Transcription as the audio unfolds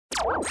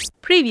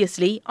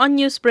Previously on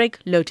Newsbreak,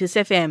 Lotus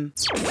FM.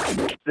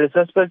 The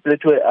suspects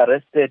that were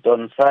arrested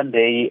on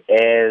Sunday,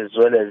 as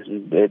well as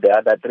the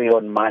other three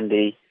on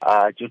Monday,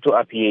 are due to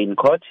appear in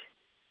court,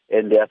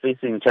 and they are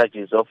facing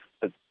charges of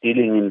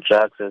dealing in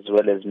drugs as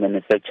well as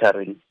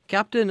manufacturing.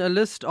 Captain, a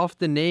list of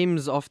the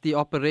names of the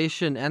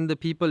operation and the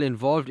people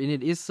involved in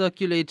it is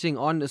circulating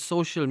on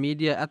social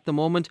media at the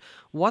moment.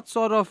 What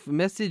sort of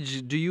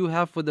message do you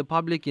have for the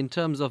public in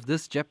terms of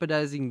this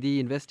jeopardizing the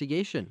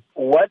investigation?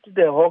 What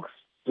the Hawks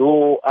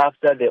do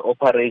after the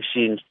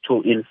operation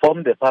to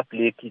inform the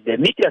public, the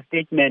media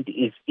statement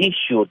is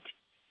issued,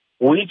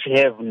 which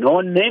have no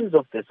names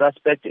of the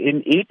suspect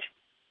in it,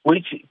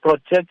 which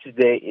protects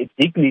the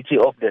dignity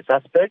of the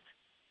suspect,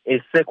 is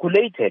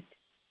circulated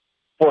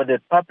for the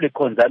public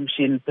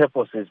consumption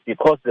purposes,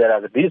 because there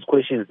are these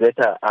questions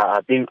that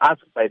are being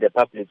asked by the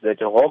public that,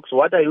 Hawks,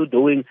 what are you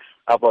doing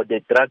about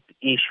the drug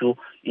issue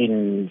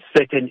in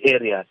certain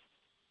areas,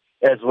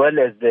 as well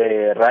as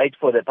the right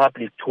for the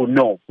public to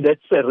know. That's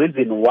the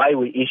reason why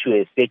we issue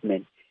a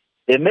statement.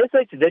 The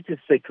message that is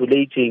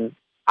circulating,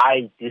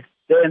 I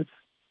distance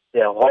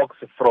the Hawks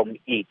from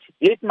it.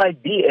 It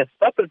might be a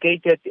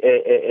fabricated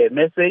a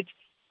message,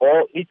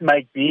 or it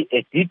might be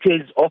a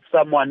details of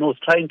someone who's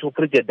trying to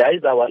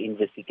prejudice our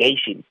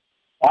investigation.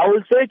 I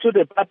will say to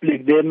the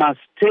public, they must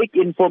take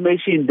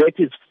information that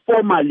is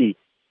formally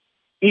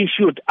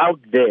issued out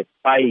there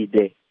by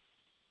the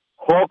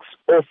Hawks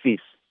office.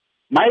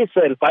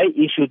 Myself, I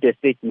issued a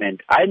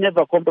statement. I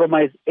never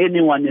compromised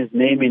anyone's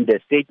name in the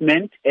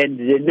statement, and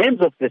the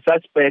names of the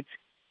suspects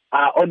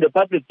are on the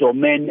public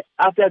domain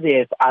after they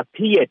have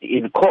appeared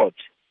in court.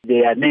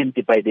 They are named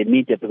by the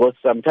media because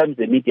sometimes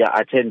the media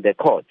attend the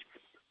court.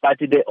 But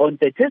the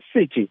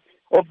authenticity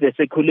of the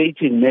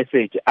circulating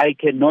message, I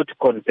cannot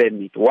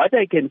confirm it. What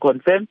I can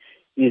confirm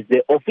is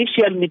the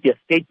official media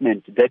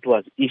statement that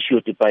was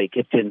issued by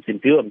Captain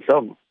Simpiwe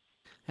Mhlongo.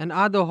 And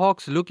are the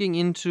Hawks looking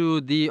into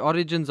the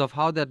origins of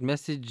how that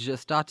message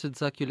started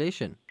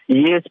circulation?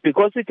 Yes,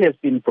 because it has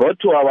been brought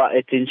to our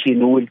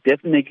attention, we will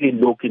definitely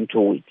look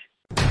into it.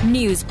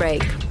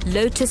 Newsbreak,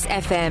 Lotus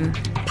FM,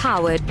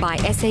 powered by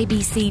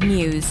SABC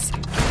News.